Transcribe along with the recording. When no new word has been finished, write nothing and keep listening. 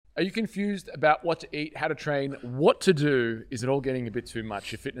Are you confused about what to eat, how to train, what to do? Is it all getting a bit too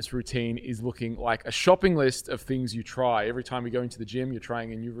much? Your fitness routine is looking like a shopping list of things you try. Every time you go into the gym, you're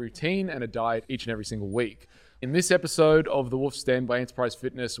trying a new routine and a diet each and every single week. In this episode of The Wolf's Den by Enterprise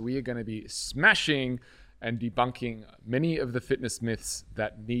Fitness, we are going to be smashing and debunking many of the fitness myths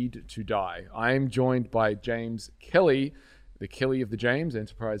that need to die. I am joined by James Kelly, the Kelly of the James,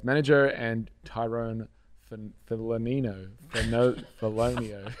 Enterprise Manager, and Tyrone Felonio.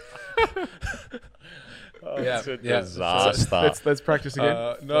 Yeah, It's a disaster. Let's practice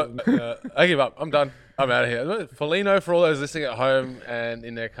again. No, I give up. I'm done. I'm out of here. Felino for all those listening at home and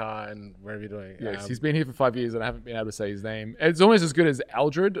in their car and wherever you're doing. Yes, he's been here for 5 years and I haven't been able to say his name. It's almost as good as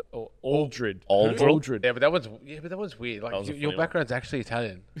Aldred or Aldred. Aldred? Yeah, but that one's weird. Like your background's actually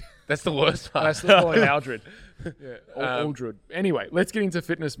Italian. That's the worst part. I still call him Aldred. Yeah, Aldred. Anyway, let's get into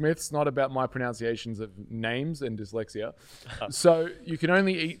fitness myths, not about my pronunciations of names and dyslexia. So you can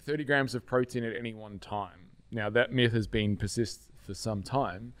only eat 30 grams of protein at any one time. Now that myth has been persist for some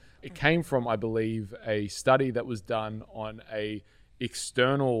time. It came from, I believe, a study that was done on a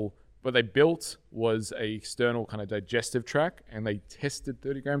external, what they built was a external kind of digestive tract, and they tested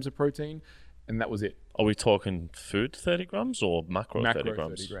 30 grams of protein, and that was it. Are we talking food 30 grams or macro 30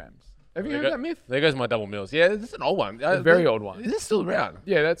 grams? 30 grams. Have you heard of that myth? There goes my double meals. Yeah, this is an old one. A very old one. Is it still around?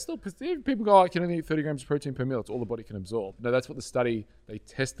 Yeah, that's still, people go, I can only eat 30 grams of protein per meal. It's all the body can absorb. No, that's what the study, they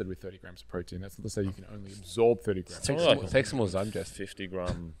tested with 30 grams of protein. That's what they say you can only absorb 30 grams. Take some more Zymgest. 50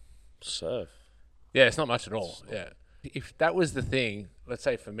 gram serve. Yeah, it's not much at all. Yeah. If that was the thing, let's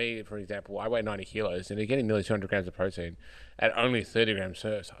say for me, for example, I weigh 90 kilos and you're getting nearly 200 grams of protein at only 30 grams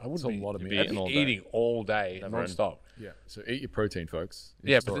serves, I would be eating all day, non-stop. Yeah, so eat your protein, folks.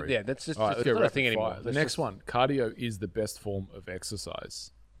 Yeah, but that's just not a thing anymore. The next one, cardio is the best form of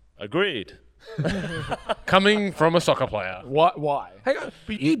exercise. Agreed. Coming from a soccer player. Why? Hang on,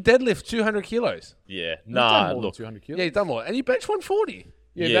 but you deadlift 200 kilos. Yeah. You've done Nah, more look. than 200 kilos. Yeah, you've done more. And you bench 140.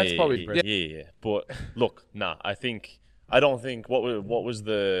 Yeah, that's probably yeah. But look, I don't think what was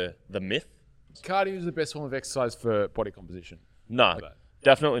the myth? Cardio is the best form of exercise for body composition. No,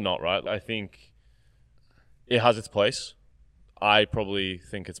 definitely not, right? I think it has its place. I probably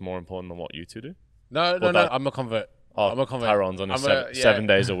think it's more important than what you two do. No, I'm a convert. I'm a convert. Tyrone's on 7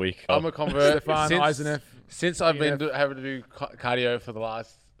 days a week. I'm a convert. Stefan, since I've been having to do cardio for the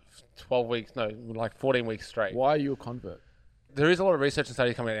last 12 weeks, no, like 14 weeks straight. Why are you a convert? There is a lot of research and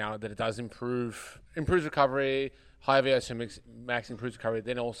studies coming out that it does improves recovery. Higher VO2 max improves recovery,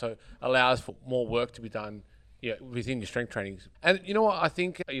 then also allows for more work to be done within your strength trainings. And you know what? I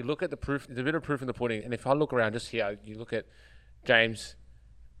think you look at the proof, there's a bit of proof in the pudding. And if I look around just here, you look at James,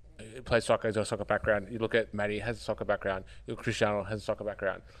 who plays soccer, has a soccer background. You look at Maddie, has a soccer background. You look at Cristiano, has a soccer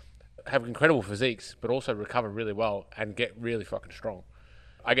background. Have incredible physiques, but also recover really well and get really fucking strong.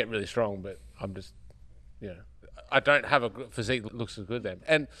 I get really strong, but I'm just, I don't have a physique that looks as good then.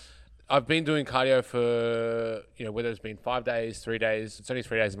 And I've been doing cardio for, whether it's been 5 days, 3 days, it's only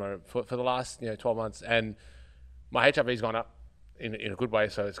 3 days at the moment, for the last, 12 months. And my HRV's gone up in a good way.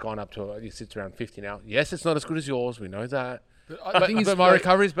 So it's gone up to, it sits around 50 now. Yes, it's not as good as yours. We know that. But my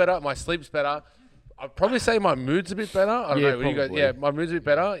recovery's better. My sleep's better. I'd probably say my mood's a bit better. I don't know. When you go, my mood's a bit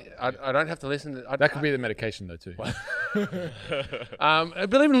better. I don't have to listen. That could be the medication though too. But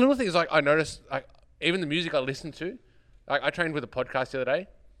even little things, like I noticed, like even the music I listen to, like I trained with a podcast the other day.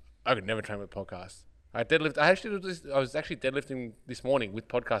 I could never train with podcasts. I was actually deadlifting this morning with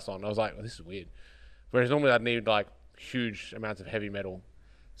podcasts on. I was like, this is weird. Whereas normally I'd need like huge amounts of heavy metal.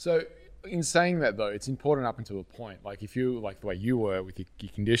 So in saying that though, it's important up until a point. Like if you like the way you were with your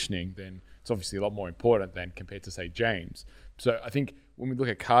conditioning, then it's obviously a lot more important than compared to say James. So I think when we look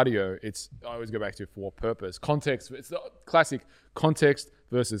at cardio, I always go back to for what purpose. Context, it's the classic context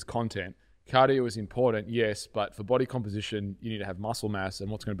versus content. Cardio is important, yes, but for body composition, you need to have muscle mass, and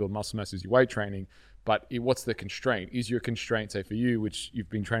what's going to build muscle mass is your weight training. But what's the constraint? Is your constraint, say for you, which you've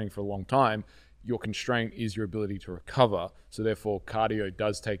been training for a long time, your constraint is your ability to recover. So therefore, cardio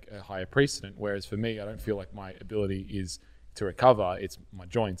does take a higher precedent. Whereas for me, I don't feel like my ability is to recover. It's my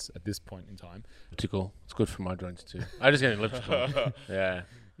joints at this point in time. Elliptical. It's good for my joints too. I just get an elliptical. Yeah.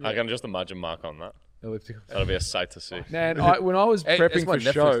 I can just imagine Mark on that. Elliptical. That'll be a sight to see. Man, when I was prepping for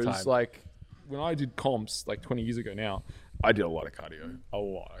Netflix shows, time. like when I did comps like 20 years ago now, I did a lot of cardio.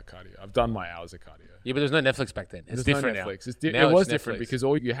 I've done my hours of cardio. Yeah, but there's no Netflix back then. It's different no Netflix. now. It was different because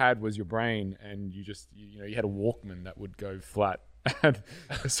all you had was your brain, and you had a Walkman that would go flat at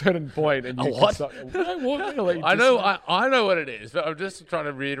a certain point, and you what? I know what it is, but I'm just trying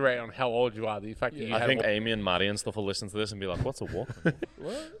to reiterate on how old you are. The fact that you I think Amy and Maddie and stuff will listen to this and be like, "What's a walk?"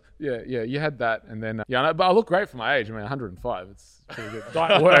 What? Yeah, you had that, and then but I look great for my age. I mean, 105. It's pretty good.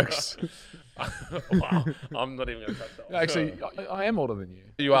 Diet works. Wow, I'm not even going to touch that one. Actually, I am older than you.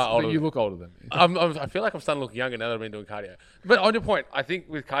 You are older. You look older than me. I feel like I'm starting to look younger now that I've been doing cardio. But on your point, I think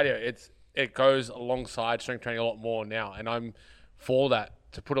with cardio, it goes alongside strength training a lot more now, and I'm for that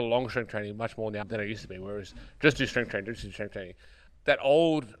to put along strength training much more now than it used to be. Whereas just do strength training. That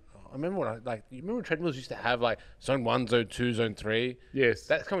old. I remember you remember when treadmills used to have like zone 1, zone 2, zone 3? Yes.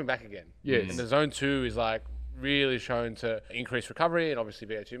 That's coming back again. Yes. And the zone 2 is like really shown to increase recovery and obviously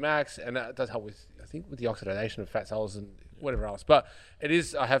VO2 max. And that does help with, I think, with the oxidation of fat cells and whatever else. But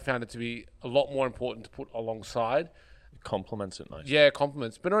I have found it to be a lot more important to put alongside. It complements it nicely. Yeah,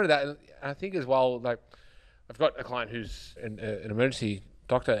 complements. But not only that, I think as well, like I've got a client who's an emergency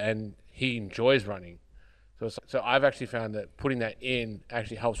doctor and he enjoys running. So I've actually found that putting that in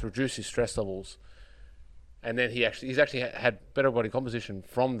actually helps reduce his stress levels, and then he's actually had better body composition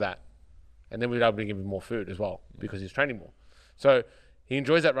from that, and then we've been able to give him more food as well because he's training more. So he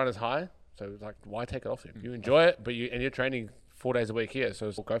enjoys that runner's high. So like, why take it off him? You enjoy it, but you're training 4 days a week here,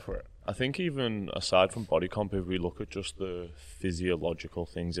 so go for it. I think even aside from body comp, if we look at just the physiological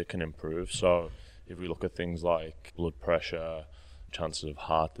things it can improve. So if we look at things like blood pressure, chances of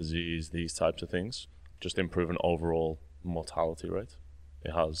heart disease, these types of things, just improve an overall mortality rate. It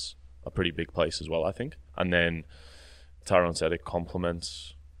has a pretty big place as well, I think. And then Tyrone said it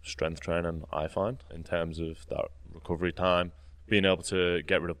complements strength training, I find, in terms of that recovery time, being able to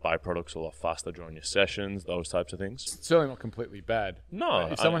get rid of byproducts a lot faster during your sessions, those types of things. It's certainly not completely bad. No.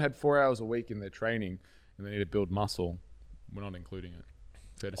 If someone had 4 hours a week in their training and they need to build muscle, we're not including it.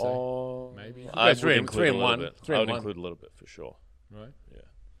 Fair to say? Maybe. I would three include and a little one. bit. Three I and would one. include a little bit for sure. Right? Yeah.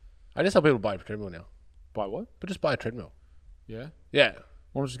 I just tell people to buy a treadmill now, Buy what? but just buy a treadmill. Yeah? Yeah.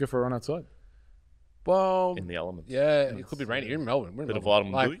 Why don't you just go for a run outside? Well, In the elements. yeah, it could be raining. You're in Melbourne. We're in Bit of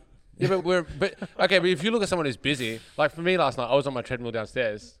Melbourne. vitamin D. Yeah, but okay, but if you look at someone who's busy, like for me last night, I was on my treadmill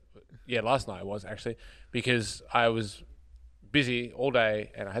downstairs. Yeah, last night I was actually, because I was busy all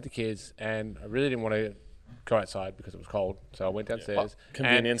day and I had the kids and I really didn't want to go outside because it was cold. So I went downstairs.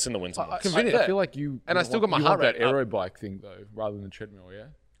 Convenience in the winter months. Convenient. I feel like you... And I still got my you heart want rate that up. aero bike thing, though, rather than the treadmill, yeah?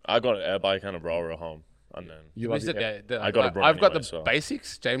 I got an air bike and a rower at home. And then You Is love it- the, yeah, I got a bro I've got anyway, the so-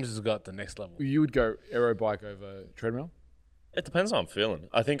 basics. James has got the next level. You would go aero bike over treadmill? it depends how I'm feeling.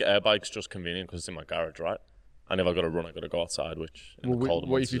 I think air bike's just convenient because it's in my garage, right? And if I got to run, I got to go outside, which in the colder months if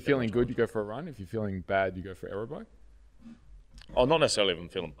you're is a bit feeling much. good, you go for a run. If you're feeling bad, you go for aero bike. Oh, not necessarily if I'm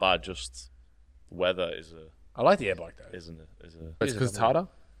feeling bad. Just weather is I like the air bike though. a. It's because it's harder.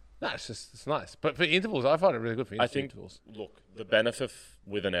 No, it's nice. But for intervals, I find it really good for I think. intervals. Look, the benefit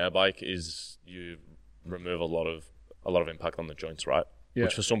with an air bike is you remove a lot of impact on the joints, right? Yeah.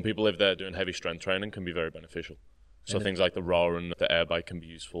 Which for some people, if they're doing heavy strength training, can be very beneficial. So things like the rower and the air bike can be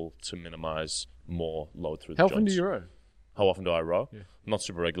useful to minimize more load through the How joints. often do you row? How often do I row? Yeah. Not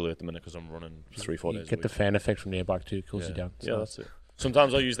super regularly at the minute because I'm running 3-4 You days a get week. the fan effect from the air bike too. Cools you down. Yeah, that's it.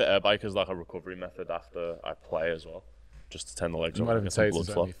 Sometimes I use the air bike as like a recovery method after I play as well, just to turn the legs You up might and even get say some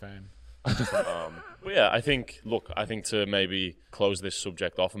it's blood his flow. only fan. But yeah, I think to maybe close this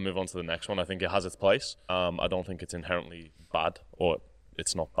subject off and move on to the next one, I think it has its place. I don't think it's inherently bad, or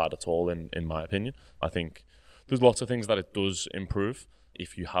it's not bad at all in my opinion. I think there's lots of things that it does improve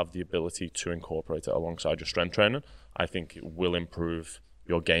if you have the ability to incorporate it alongside your strength training. I think it will improve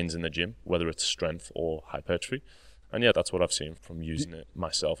your gains in the gym, whether it's strength or hypertrophy. And yeah, that's what I've seen from using it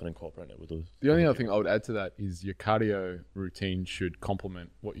myself and incorporating it with others. The only other thing I would add to that is your cardio routine should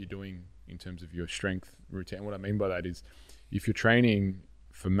complement what you're doing in terms of your strength routine. And what I mean by that is if you're training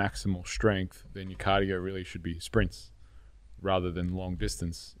for maximal strength, then your cardio really should be sprints rather than long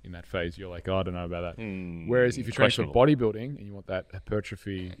distance in that phase. You're like, oh, I don't know about that. Whereas if you're training for bodybuilding and you want that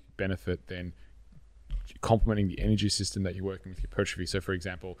hypertrophy benefit, then complementing the energy system that you're working with hypertrophy. So for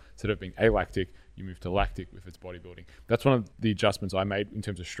example, instead of being alactic, you move to lactic with its bodybuilding. That's one of the adjustments I made in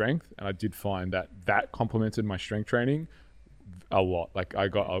terms of strength. And I did find that complemented my strength training a lot. Like I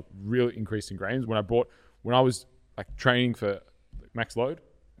got a real increase in gains when I was like training for max load,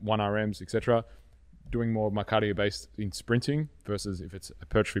 1 RMs, etc., doing more of my cardio based in sprinting versus if it's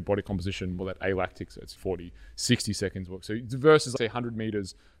hypertrophy body composition, well, that alactic, so it's 40, 60 seconds work. So it's versus say 100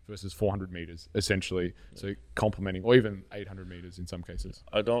 meters versus 400 meters essentially. So complementing, or even 800 meters in some cases.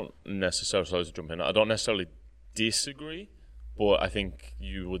 I don't necessarily, sorry to jump in, I don't necessarily disagree, but I think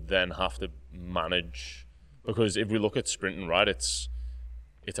you would then have to manage, because if we look at sprinting, right, it's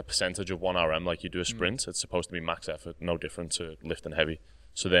it's a percentage of 1 RM. Like you do a sprint, it's supposed to be max effort, no different to lifting heavy.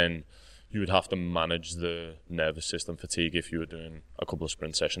 So then you would have to manage the nervous system fatigue if you were doing a couple of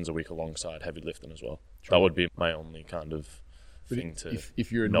sprint sessions a week alongside heavy lifting as well. True. That would be my only kind of thing to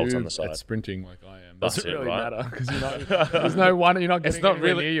if you're a note noob on the side. at sprinting like I am, That's doesn't it, really right? matter because there's no one. You're not getting It's not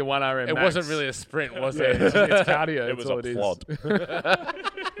anywhere really- near your 1 RM. It max. wasn't really a sprint, was Yeah, it? it's cardio. It That's was all a it is. plod.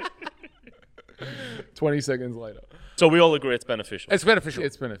 20 seconds later. So we all agree it's beneficial. It's beneficial.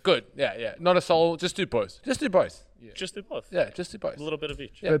 It's beneficial. Good. Yeah. Not a solo. Just do both. Just do both. Just do both. Yeah, just do both. A little bit of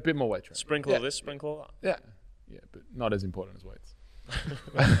each. But a bit more weight training. Sprinkle of this, sprinkle of that. Yeah. Yeah, but not as important as weights.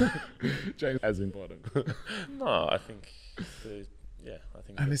 James, as important. No, I think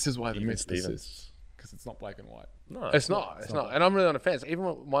And this is why the even myth Stevens. persists. Because it's not black and white. No, It's not. It's not. And I'm really on the fence. Even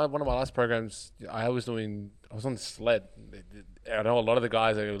one of my last programs, I was on the sled. I know a lot of the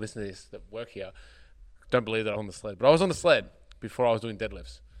guys that listen to this that work here don't believe that I'm on the sled. But I was on the sled before I was doing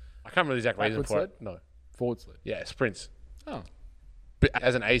deadlifts. I can't remember the exact reason Backward for sled? it. No. Forward sled. Yeah, sprints. Oh. But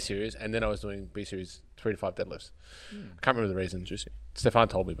as an A series, and then I was doing B series 3 to 5 deadlifts. I can't remember the reason. Juicy. Stefan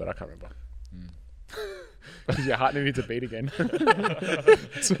told me, but I can't remember. Because your heart needed to beat again.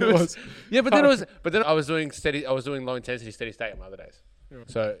 So it was. Yeah, but then I was doing low intensity steady state on my other days.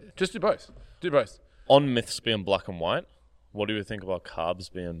 So just do both. Do both. On myths being black and white, what do you think about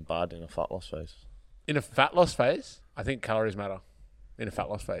carbs being bad in a fat loss phase? In a fat loss phase, I think calories matter. In a fat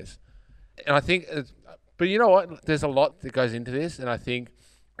loss phase, and I think, but you know what? There's a lot that goes into this, and I think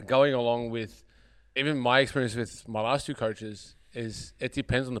going along with even my experience with my last two coaches is it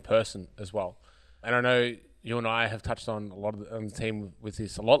depends on the person as well. And I know you and I have touched on a lot on the team with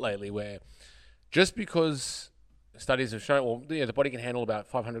this a lot lately, where just because studies have shown, the body can handle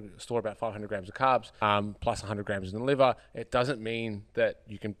store about 500 grams of carbs, plus 100 grams in the liver. It doesn't mean that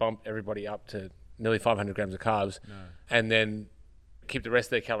you can bump everybody up to nearly 500 grams of carbs and then keep the rest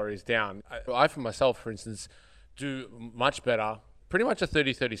of their calories down. I for myself, for instance, do much better, pretty much a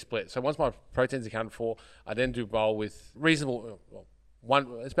 30-30 split. So once my protein's accounted for, I then do bowl with reasonable,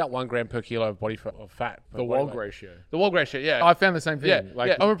 it's about 1 gram per kilo of body fat, of fat. The WOG ratio. The WOG ratio, yeah. I found the same thing.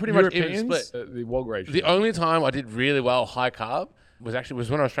 Yeah, I'm a pretty much even Europeans, split. The WOG ratio. The only time I did really well high carb was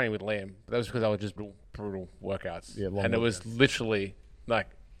when I was training with Liam. That was because I was just brutal workouts. Yeah, long and it was literally like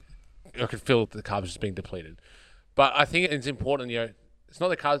I could feel the carbs just being depleted. But I think it's important, it's not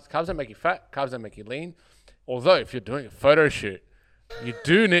that carbs don't make you fat, carbs don't make you lean. Although if you're doing a photo shoot, you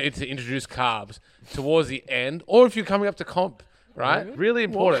do need to introduce carbs towards the end, or if you're coming up to comp, right? Really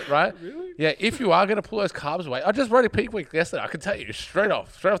important, right? Really? Yeah, if you are going to pull those carbs away, I just rode a peak week yesterday. I can tell you straight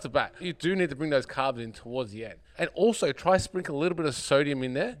off the bat, you do need to bring those carbs in towards the end. And also try sprinkle a little bit of sodium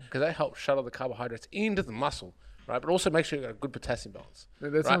in there because they help shuttle the carbohydrates into the muscle, right? But also make sure you've got a good potassium balance.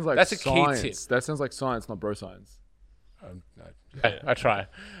 That sounds like That's science. a key tip. That sounds like science, not bro science. No. I try.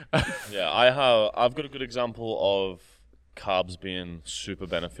 Yeah, I've got a good example of carbs being super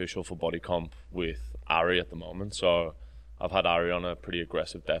beneficial for body comp with Ari at the moment. So I've had Ari on a pretty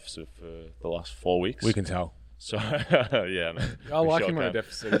aggressive deficit for the last 4 weeks. We can tell. So yeah, man. I like him on a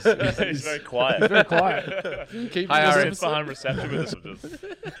deficit. He's very quiet. He's very quiet. Keep Hi, him Ari. in Sits behind reception with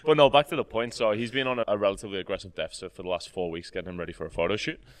us. But no, back to the point. So he's been on a relatively aggressive deficit for the last 4 weeks, getting him ready for a photo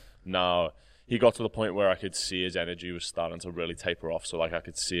shoot. Now, he got to the point where I could see his energy was starting to really taper off. So like I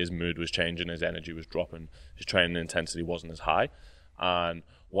could see his mood was changing, his energy was dropping, his training intensity wasn't as high. And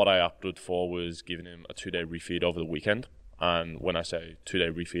what I opted for was giving him a 2-day refeed over the weekend. And when I say 2-day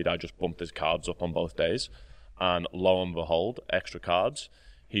refeed, I just bumped his carbs up on both days. And lo and behold, extra carbs,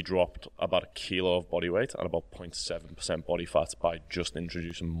 he dropped about 1 kilo of body weight and about 0.7% body fat by just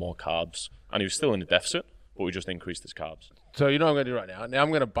introducing more carbs. And he was still in a deficit, but we just increased his carbs. So you know what I'm going to do right now? Now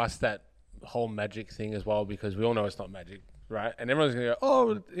I'm going to bust that whole magic thing as well because we all know it's not magic, right? And everyone's going to go,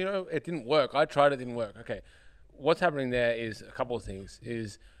 oh, it didn't work. I tried, it didn't work. Okay. What's happening there is a couple of things.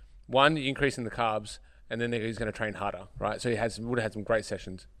 Is one, you're increasing the carbs, and then he's going to train harder, right? So he would have had some great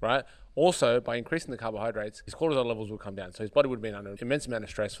sessions, right? Also, by increasing the carbohydrates, his cortisol levels will come down. So his body would have been under an immense amount of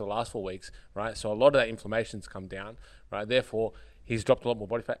stress for the last 4 weeks, right? So a lot of that inflammation's come down, right? Therefore, he's dropped a lot more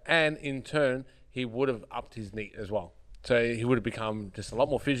body fat, and in turn, he would have upped his NEAT as well. So he would have become just a lot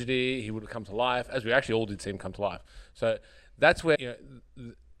more fidgety. He would have come to life, as we actually all did see him come to life. So that's where,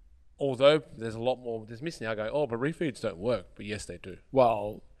 although there's a lot more, there's missing out going, but refeeds don't work. But yes, they do.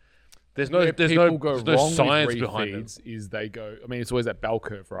 Well, There's no science behind them. Is they go, I mean, it's always that bell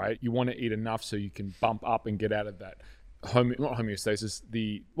curve, right? You want to eat enough so you can bump up and get out of that not homeostasis.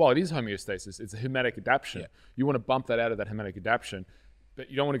 It is homeostasis. It's a hermetic adaptation. Yeah. You want to bump that out of that hermetic adaptation, but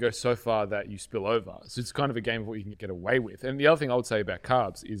you don't want to go so far that you spill over. So it's kind of a game of what you can get away with. And the other thing I would say about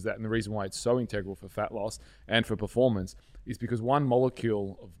carbs is that, and the reason why it's so integral for fat loss and for performance, is because 1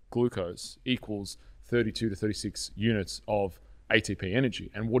 molecule of glucose equals 32 to 36 units of ATP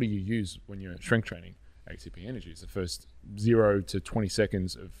energy. And what do you use when you're strength training? ATP energy is the first 0 to 20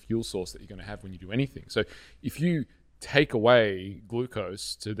 seconds of fuel source that you're going to have when you do anything. So if you take away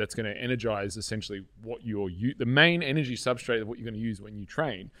glucose that's going to energize essentially what the main energy substrate of what you're going to use when you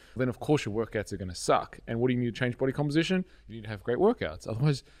train, then of course your workouts are going to suck. And what do you need to change body composition? You need to have great workouts.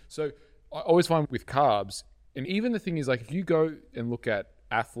 Otherwise, so I always find with carbs, and even the thing is, like, if you go and look at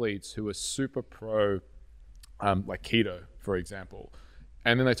athletes who are super pro, like keto, for example,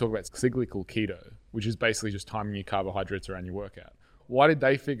 and then they talk about cyclical keto, which is basically just timing your carbohydrates around your workout. Why did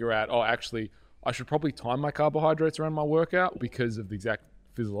they figure out, actually, I should probably time my carbohydrates around my workout? Because of the exact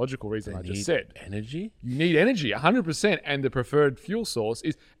physiological reason I just said. Energy? You need energy, 100%. And the preferred fuel source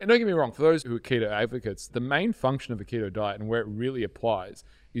is, and don't get me wrong, for those who are keto advocates, the main function of a keto diet and where it really applies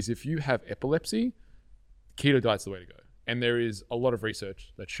is if you have epilepsy, keto diet's the way to go. And there is a lot of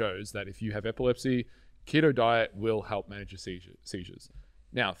research that shows that if you have epilepsy, keto diet will help manage your seizures.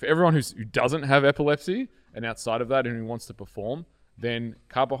 Now, for everyone who doesn't have epilepsy and outside of that and who wants to perform, then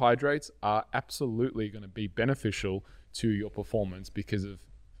carbohydrates are absolutely going to be beneficial to your performance because of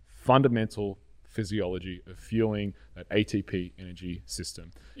fundamental physiology of fueling that ATP energy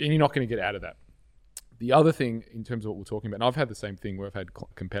system. And you're not going to get out of that. The other thing in terms of what we're talking about, and I've had the same thing where I've had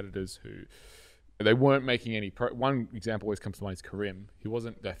competitors who they weren't making any one example always comes to mind is Karim. He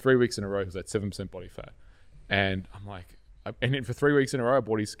wasn't 3 weeks in a row, he was at 7% body fat. And I'm like, and then for 3 weeks in a row, I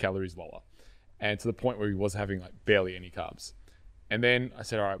brought his calories lower. And to the point where he was having like barely any carbs. And then I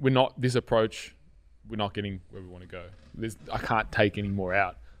said, all right, this approach, we're not getting where we want to go. I can't take any more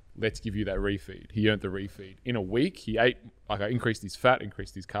out. Let's give you that refeed. He earned the refeed. In a week, he ate, I increased his fat,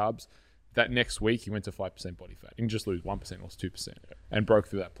 increased his carbs. That next week, he went to 5% body fat. He didn't just lose 1%, lost 2%, and broke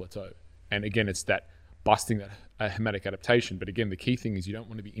through that plateau. And again, it's that busting that hematic adaptation. But again, the key thing is you don't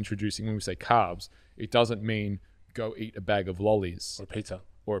want to be introducing, when we say carbs, it doesn't mean go eat a bag of lollies.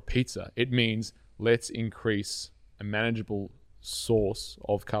 Or a pizza. It means let's increase a manageable source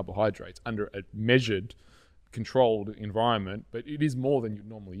of carbohydrates under a measured, controlled environment, but it is more than you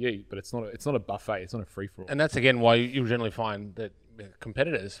normally eat. But it's not a buffet. It's not a free for all. And that's again why you generally find that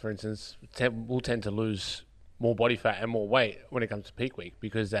competitors, for instance, will tend to lose more body fat and more weight when it comes to peak week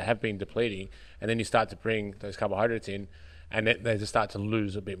because they have been depleting, and then you start to bring those carbohydrates in, and they just start to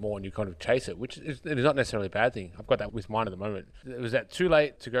lose a bit more, and you kind of chase it, which is not necessarily a bad thing. I've got that with mine at the moment. It was too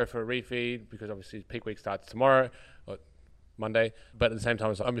late to go for a refeed because obviously peak week starts tomorrow or Monday, but at the same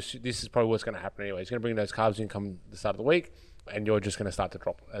time, this is probably what's going to happen anyway. It's going to bring those carbs in come the start of the week, and you're just going to start to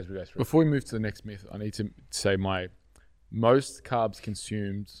drop as we go through. Before we move to the next myth, I need to say my most carbs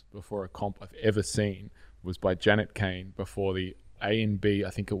consumed before a comp I've ever seen was by Janet Kane before the A&B,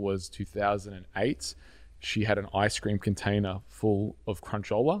 I think it was 2008. She had an ice cream container full of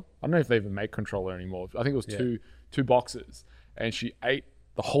Crunchola. I don't know if they even make Crunchola anymore. I think it was two boxes. And she ate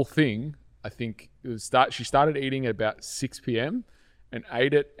the whole thing. I think she started eating at about 6 p.m. and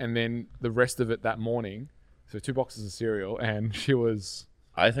ate it, and then the rest of it that morning. So 2 boxes of cereal, and she was...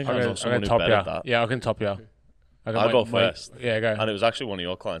 I think I know someone who's better at that. Yeah, I can top you. I'll go first. Yeah, go. And it was actually one of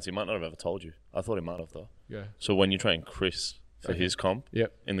your clients. He might not have ever told you. I thought he might have, though. Yeah. So when you train Chris for his comp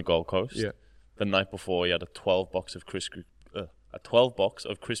in the Gold Coast, the night before he had a 12 box of Krispy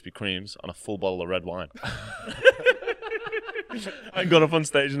Kremes and a full bottle of red wine. I got up on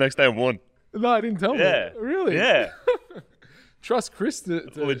stage the next day and won. No, I didn't tell me. Really? Yeah. Trust Chris to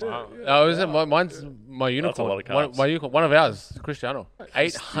wow. Mine's my unicorn. One of ours, Cristiano.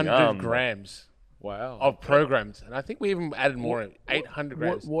 800 grams. Wow. Of programs. And I think we even added more. 800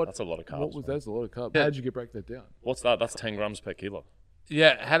 grams. That's a lot of carbs. That's a lot of carbs. How did you break that down? What's that? That's 10 grams per kilo.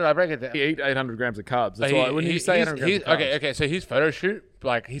 Yeah, how did I break it down? He ate 800 grams of carbs. That's why when you say 800 grams of carbs. Okay, so his photo shoot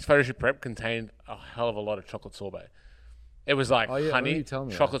prep contained a hell of a lot of chocolate sorbet. It was like honey,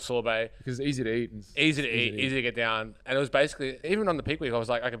 chocolate sorbet. Because it's easy to eat. Easy to get down. And it was basically, even on the peak week, I was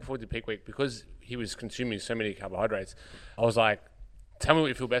like, okay, before the peak week, because he was consuming so many carbohydrates, I was like, tell me what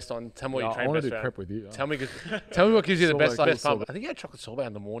you feel best on. Tell me what you train best on. I want to do prep with you. Tell me what gives you the best pump. I think he had chocolate sorbet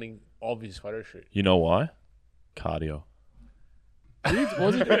on the morning of his photo shoot. You know why? Cardio.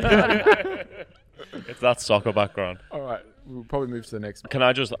 Was it? It's that soccer background. All right, we'll probably move to the next.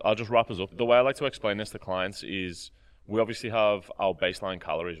 I'll just wrap us up. The way I like to explain this to clients is we obviously have our baseline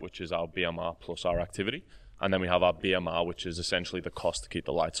calories, which is our BMR plus our activity. And then we have our BMR, which is essentially the cost to keep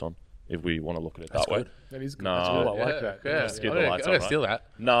the lights on, if we want to look at it that way. That is good. No, I like that. Yeah. Let's keep the lights on, right? Steal that.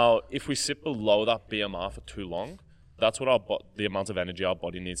 Now, if we sit below that BMR for too long, that's what the amount of energy our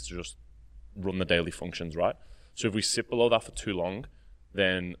body needs to just run the daily functions, right? So if we sit below that for too long,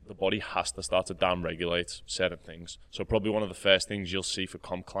 then the body has to start to down-regulate certain things. So probably one of the first things you'll see for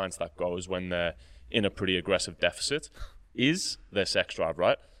comp clients that goes when they're in a pretty aggressive deficit is their sex drive,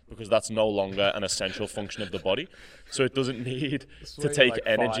 right? Because that's no longer an essential function of the body. So it doesn't need to take like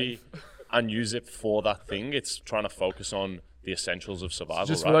energy and use it for that thing. It's trying to focus on the essentials of survival,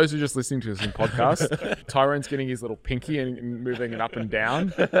 Just right? for those who are just listening to us in podcast, Tyrone's getting his little pinky and moving it up and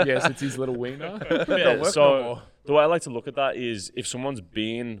down. Yes, it's his little wiener. Yeah, so the way I like to look at that is if someone's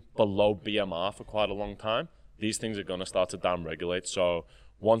been below BMR for quite a long time, these things are going to start to down-regulate. So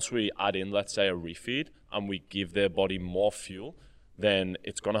once we add in, let's say, a refeed and we give their body more fuel, then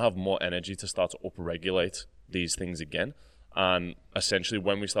it's going to have more energy to start to upregulate these things again. And essentially,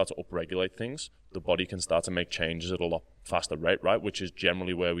 when we start to upregulate things, the body can start to make changes at a lot faster rate, right? Which is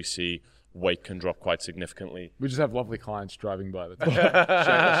generally where we see weight can drop quite significantly. We just have lovely clients driving by the time.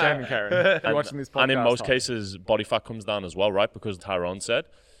 Shane and Karen, if you're watching this podcast. And in most cases, body fat comes down as well, right? Because Tyrone said,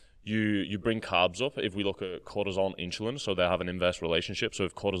 you bring carbs up. If we look at cortisol and insulin, so they have an inverse relationship. So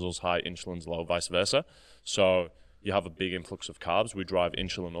if cortisol's high, insulin's low, vice versa. So you have a big influx of carbs. We drive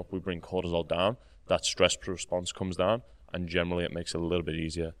insulin up. We bring cortisol down. That stress response comes down. And generally, it makes it a little bit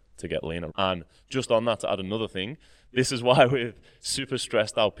easier to get leaner. And just on that, to add another thing, this is why with super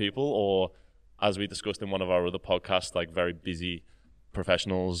stressed out people, or as we discussed in one of our other podcasts, like very busy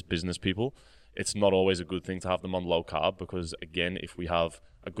professionals, business people, it's not always a good thing to have them on low carb because, again, if we have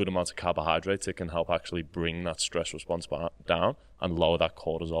a good amount of carbohydrates, it can help actually bring that stress response down and lower that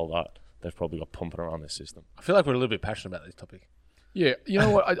cortisol that they've probably got pumping around their system. I feel like we're a little bit passionate about this topic. Yeah, you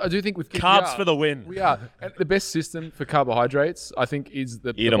know what? I do think with Carbs for the win. We are. And the best system for carbohydrates, I think, is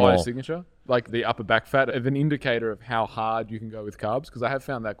the biosignature, like the upper back fat, of an indicator of how hard you can go with carbs. Because I have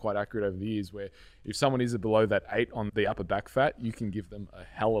found that quite accurate over the years, where if someone is below that 8 on the upper back fat, you can give them a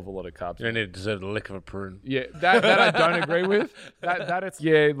hell of a lot of carbs. You don't need to deserve the lick of a prune. Yeah, that I don't agree with.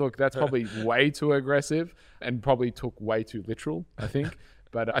 That's probably way too aggressive and probably took way too literal, I think.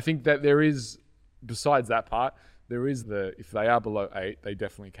 But I think that there is, besides that part, there is if they are below 8, they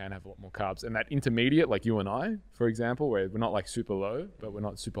definitely can have a lot more carbs. And that intermediate, like you and I, for example, where we're not like super low, but we're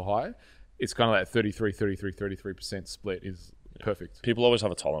not super high, it's kind of like 33% split is perfect. People always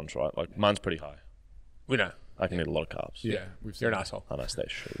have a tolerance, right? Like mine's pretty high. We know. I can eat a lot of carbs. Yeah, we've seen You're an asshole. And I stay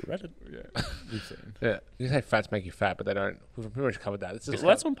shredded. Yeah, we've seen. Yeah. You say fats make you fat, but they don't. We've pretty much covered that.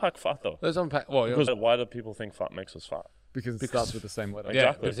 Let's unpack fat, though. Let's unpack. Well, because why do people think fat makes us fat? Because it starts with the same letter.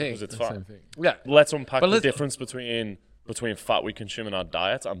 Yeah, Exactly, because it's fat. Same thing. Yeah. Let's unpack the difference between fat we consume in our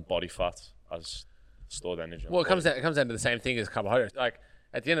diet and body fat as stored energy. Well, it comes down to the same thing as carbohydrates. Like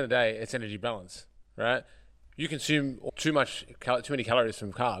at the end of the day, it's energy balance, right? You consume too many calories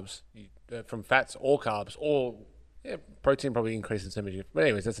from carbs, from fats or carbs, or protein probably increases energy. But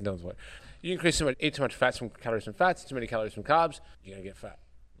anyways, that's another way. You eat too much calories from fats, too many calories from carbs, you're gonna get fat.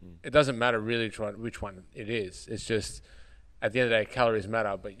 It doesn't matter really which one it is. It's just at the end of the day, calories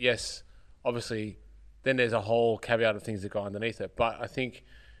matter. But yes, obviously, then there's a whole caveat of things that go underneath it. But I think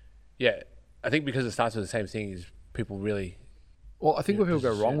because it starts with the same thing, is people really. Well, I think where people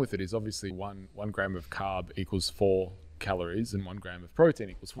go wrong with it is obviously one gram of carb equals 4 calories and 1 gram of protein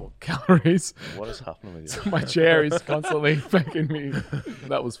equals 4 calories. What is happening with you? So my chair is constantly making me.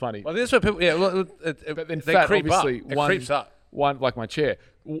 That was funny. Well, this is what people. Yeah, well, But then they fat, creep obviously, up. It creeps up. One like my chair.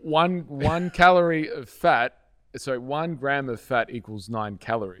 One calorie of fat. So 1 gram of fat equals 9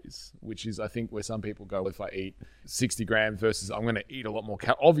 calories, which is, I think, where some people go, if I eat 60 grams versus I'm going to eat a lot more.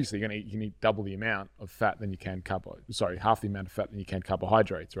 Obviously, you can eat double the amount of fat than you can half the amount of fat than you can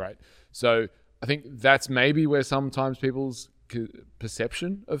carbohydrates, right? So I think that's maybe where sometimes people's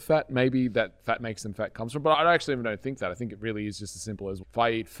perception of fat, maybe that fat makes them fat comes from. But I actually don't think that. I think it really is just as simple as if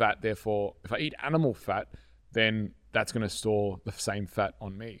I eat fat, therefore, if I eat animal fat, then that's going to store the same fat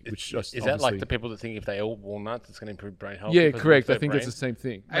on me. Which just is that like the people that think if they eat walnuts, it's going to improve brain health? Yeah, correct. I think it's the same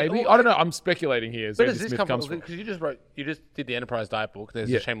thing. Maybe I don't know. I'm speculating here. Where does this come from? Because you just did the Enterprise Diet book. There's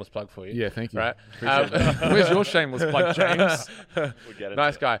a shameless plug for you. Yeah, thank you. Right? Where's your shameless plug, James? We'll get it.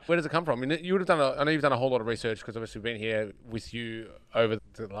 Nice guy. Where does it come from? I mean, you would have done. I know you've done a whole lot of research because obviously we've been here with you over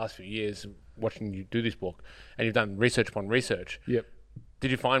the last few years, watching you do this book, and you've done research upon research. Yep. Did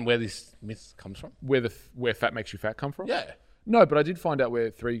you find where this myth comes from? Where fat makes you fat come from? Yeah. No, but I did find out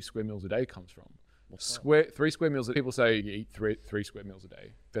where 3 square meals a day comes from. 3 square meals. People say you eat three square meals a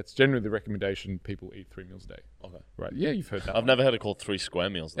day. That's generally the recommendation. People eat 3 meals a day. Okay. Right. Yeah, you've heard that. I've never heard it called 3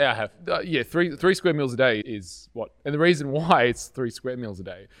 square meals. Yeah, I have. Yeah, three square meals a day is what, and the reason why it's 3 square meals a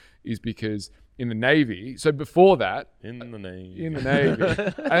day is because in the Navy. So before that, in the Navy, and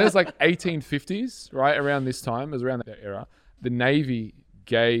it was like 1850s, right around this time. It was around that era. The Navy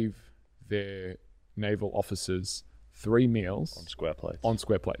gave their naval officers 3 meals On square plates. on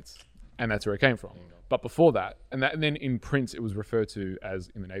square plates. And that's where it came from. But before that, and then in Prince, it was referred to as,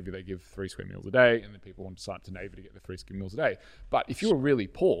 in the Navy, they give 3 square meals a day, and then people want to sign up to Navy to get the 3 square meals a day. But if you were really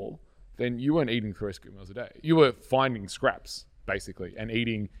poor, then you weren't eating 3 square meals a day. You were finding scraps, basically, and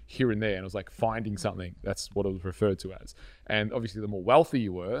eating here and there. And it was like finding something. That's what it was referred to as. And obviously, the more wealthy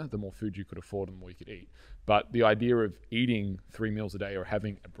you were, the more food you could afford and the more you could eat. But the idea of eating 3 meals a day or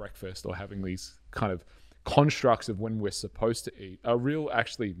having a breakfast or having these kind of constructs of when we're supposed to eat are real,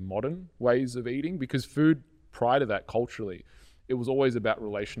 actually modern ways of eating, because food prior to that, culturally, it was always about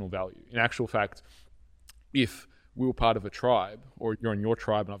relational value. In actual fact, if we were part of a tribe, or you're in your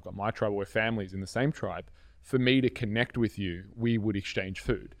tribe and I've got my tribe, or we're families in the same tribe, for me to connect with you, we would exchange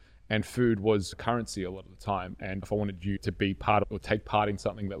food. And food was currency a lot of the time. And if I wanted you to be part of or take part in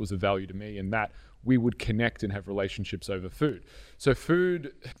something that was of value to me, and that we would connect and have relationships over food. So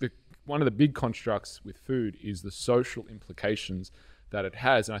food, one of the big constructs with food is the social implications that it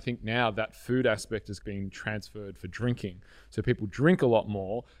has. And I think now that food aspect is being transferred for drinking. So people drink a lot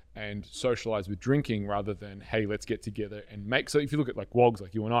more and socialize with drinking rather than, hey, let's get together and make. So if you look at like wogs,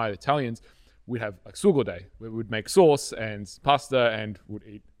 like you and I, Italians, we'd have like sugo day, where we'd make sauce and pasta and would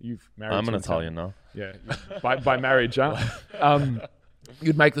eat. You've married. I'm an Italian now. Yeah, by marriage, huh?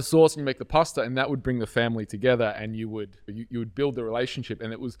 You'd make the sauce and you make the pasta, and that would bring the family together, and you would build the relationship.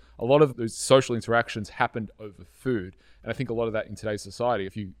 And it was a lot of those social interactions happened over food. And I think a lot of that in today's society,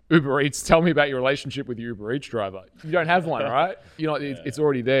 if you Uber Eats, tell me about your relationship with your Uber Eats driver. You don't have one, right? You know, it's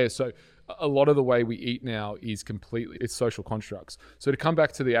already there. So a lot of the way we eat now is it's social constructs. So to come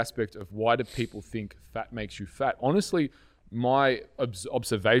back to the aspect of why do people think fat makes you fat? Honestly, my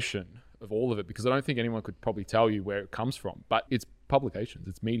observation of all of it, because I don't think anyone could probably tell you where it comes from, but it's publications,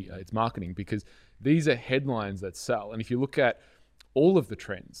 it's media, it's marketing, because these are headlines that sell. And if you look at all of the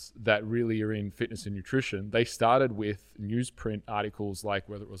trends that really are in fitness and nutrition, they started with newsprint articles like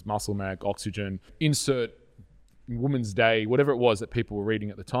whether it was Muscle Mag, Oxygen, insert Women's Day, whatever it was that people were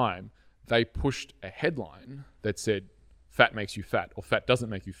reading at the time. They pushed a headline that said, fat makes you fat, or fat doesn't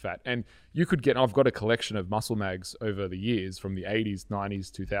make you fat. And you could I've got a collection of muscle mags over the years from the 80s,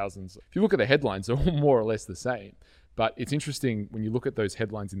 90s, 2000s. If you look at the headlines, they're all more or less the same. But it's interesting when you look at those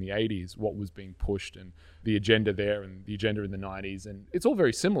headlines in the 80s, what was being pushed and the agenda there and the agenda in the 90s. And it's all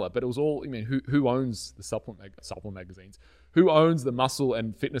very similar, but it was all, I mean, who owns the supplement magazines? Who owns the muscle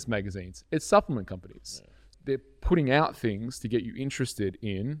and fitness magazines? It's supplement companies. Yeah. They're putting out things to get you interested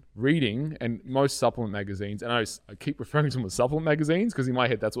in reading, and most supplement magazines, and I keep referring to them as supplement magazines because in my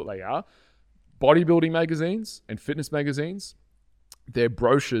head that's what they are, bodybuilding magazines and fitness magazines, they're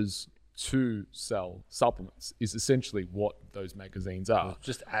brochures to sell supplements is essentially what those magazines are.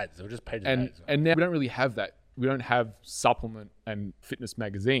 Just ads. They were just paid ads. Right? And now we don't really have that. We don't have supplement and fitness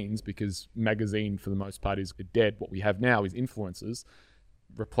magazines because magazine for the most part is dead. What we have now is influencers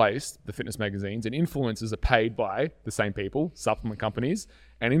replaced the fitness magazines, and influencers are paid by the same people, supplement companies.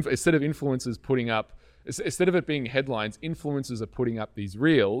 And instead of it being headlines, influencers are putting up these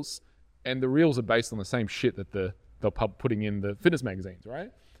reels, and the reels are based on the same shit that they're putting in the fitness magazines,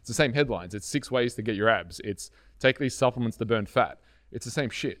 right? It's the same headlines. It's 6 ways to get your abs. It's take these supplements to burn fat. It's the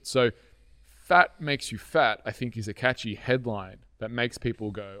same shit. So fat makes you fat, I think, is a catchy headline that makes people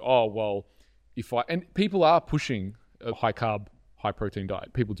go, oh, well, and people are pushing a high carb, high protein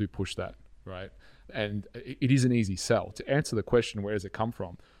diet. People do push that, right? And it is an easy sell. To answer the question, where does it come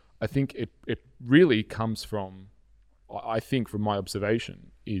from? I think it really comes from, I think from my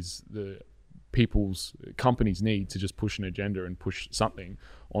observation, is the companies need to just push an agenda and push something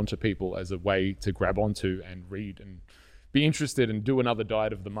onto people as a way to grab onto and read and be interested and do another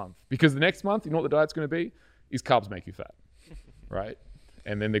diet of the month. Because the next month, you know what the diet's going to be? Is carbs make you fat, right?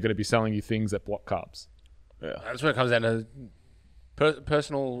 And then they're going to be selling you things that block carbs. Yeah, that's where it comes down to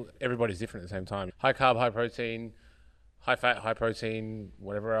personal. Everybody's different at the same time. High carb, high protein, high fat, high protein,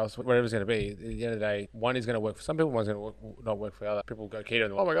 whatever else, whatever it's going to be. At the end of the day, one is going to work for some people, one's going to not work for the other. People go keto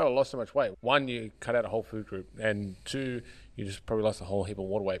and, oh my God, I lost so much weight. One, you cut out a whole food group. And 2, you just probably lost a whole heap of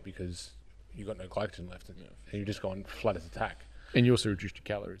water weight because you got no glycogen left. And you just gone flat as attack. And you also reduced your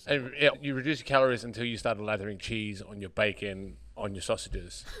calories. And you reduce your calories until you started lathering cheese on your bacon, on your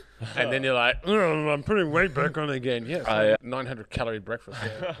sausages. And then you're like, I'm putting weight back on again. Yeah, 900 calorie breakfast.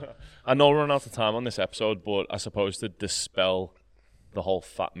 Yeah. I know we're running out of time on this episode, but I suppose to dispel the whole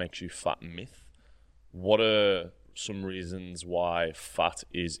fat makes you fat myth, what are some reasons why fat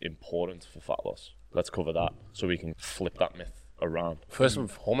is important for fat loss? Let's cover that so we can flip that myth around. First one,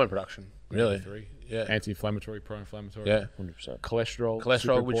 hormone production, really. Yeah. Anti-inflammatory, pro-inflammatory. Yeah. 100%. Cholesterol.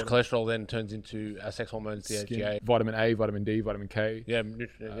 super Which important. cholesterol then turns into our sex hormones, Skin, DHEA. vitamin A, vitamin D, vitamin K. Yeah,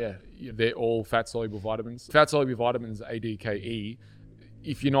 nutrient, They're all fat-soluble vitamins. Fat-soluble vitamins, A, D, K, E.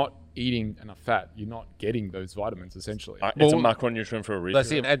 If you're not eating enough fat, you're not getting those vitamins, essentially. It's a macronutrient for a reason.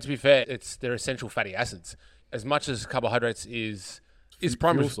 That's it. And to be fair, they're essential fatty acids. As much as carbohydrates is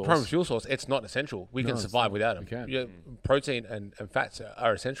primary fuel source, it's not essential. We can survive without them. Yeah, protein and fats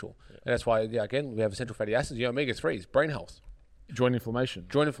are essential. And that's why, again, we have essential fatty acids. Omega-3s, brain health. Joint inflammation.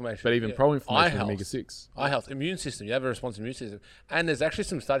 But even pro-inflammation, omega-6. Eye health, immune system. You have a responsive immune system. And there's actually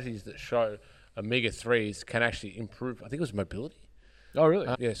some studies that show omega-3s can actually improve, I think it was mobility. Oh,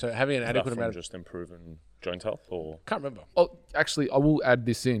 really? Yeah, so having an adequate amount of... just improving joint health, or... Can't remember. Oh, actually, I will add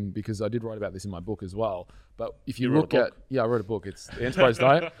this in because I did write about this in my book as well. But if you look at... Yeah, I wrote a book. It's The Enterprise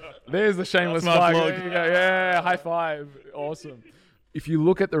Diet. There's the shameless plug. There you go. Yeah, high five. Awesome. If you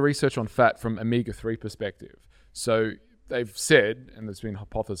look at the research on fat from omega-3 perspective, so they've said, and it's been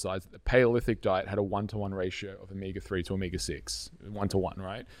hypothesized, that the Paleolithic diet had a 1-to-1 ratio of omega-3 to omega-6. 1-to-1,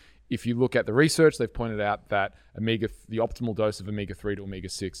 right? If you look at the research, they've pointed out that the optimal dose of omega-3 to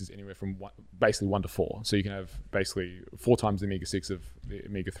omega-6 is anywhere from basically 1 to 4. So you can have basically 4 times the omega-6 of the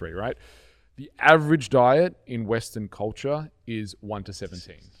omega-3, right? The average diet in Western culture is 1 to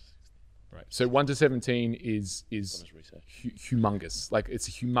 17. Right. So 1 to 17 is humongous. Like, it's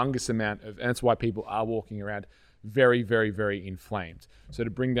a humongous amount and that's why people are walking around very, very, very inflamed. So to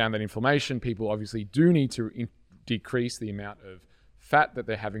bring down that inflammation, people obviously do need to decrease the amount of fat that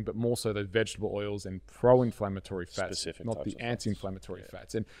they're having, but more so the vegetable oils and pro-inflammatory fats, not the anti-inflammatory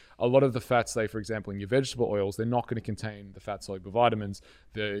fats. And a lot of the fats, say, for example, in your vegetable oils, they're not going to contain the fat-soluble vitamins,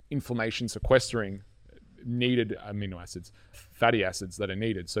 the inflammation sequestering needed amino acids, fatty acids that are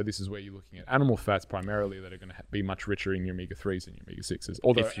needed. So this is where you're looking at animal fats primarily that are going to be much richer in your omega-3s and your omega-6s.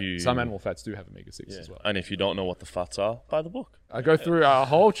 Although some animal fats do have omega-6 as well. And if you don't know what the fats are, buy the book. I go through a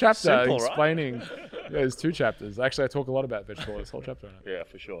whole chapter explaining. Right? There's 2 chapters. Actually, I talk a lot about vegetable oils. Whole chapter on it. Yeah,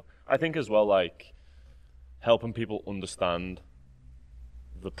 for sure. I think as well, like, helping people understand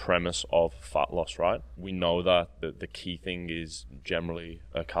the premise of fat loss, right? We know that the key thing is generally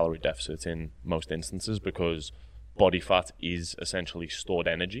a calorie deficit in most instances because body fat is essentially stored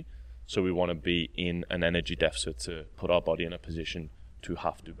energy. So we want to be in an energy deficit to put our body in a position to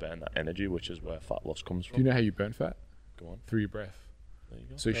have to burn that energy, which is where fat loss comes from. Do you know how you burn fat? Go on. Through your breath. There you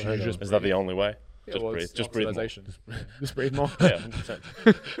go. So you should just breathe. Is that the only way? Yeah, Just breathe more. Just breathe more. Yeah,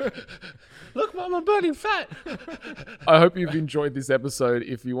 100%. Look, Mum, I'm burning fat. I hope you've enjoyed this episode.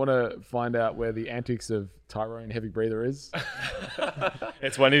 If you want to find out where the antics of Tyrone Heavy Breather is,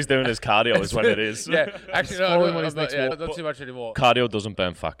 it's when he's doing his cardio is when it is. Yeah, actually, not too much anymore. Cardio doesn't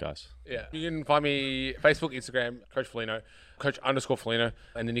burn fat, guys. Yeah, you can find me Facebook, Instagram, Coach Foligno, Coach_Foligno,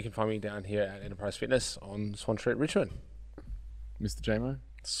 and then you can find me down here at Enterprise Fitness on Swan Street, Richmond. Mr. JMO.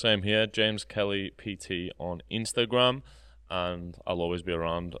 Same here, James Kelly PT on Instagram, and I'll always be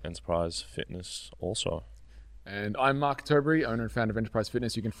around Enterprise Fitness also. And I'm Mark Tobury, owner and founder of Enterprise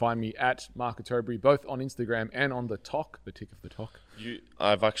Fitness. You can find me at Mark Tobury, both on Instagram and on the tick of the talk.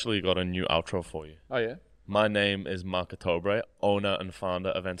 I've actually got a new outro for you. Oh, yeah? My name is Mark Tobury, owner and founder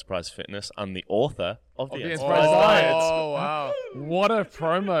of Enterprise Fitness and the author of the Enterprise Diet. Oh, wow. What a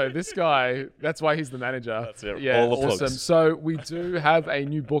promo. This guy, that's why he's the manager. That's it. Yeah, all the awesome. plugs. So we do have a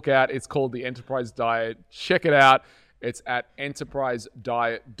new book out. It's called The Enterprise Diet. Check it out. It's at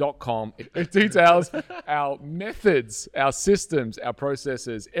enterprisediet.com. It details our methods, our systems, our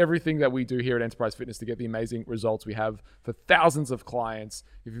processes, everything that we do here at Enterprise Fitness to get the amazing results we have for thousands of clients.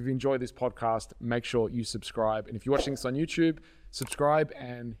 If you've enjoyed this podcast, make sure you subscribe. And if you're watching this on YouTube, subscribe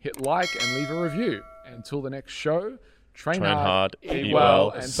and hit like and leave a review. And until the next show, train hard, eat well,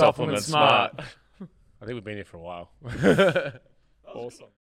 and supplement smart. I think we've been here for a while. Awesome.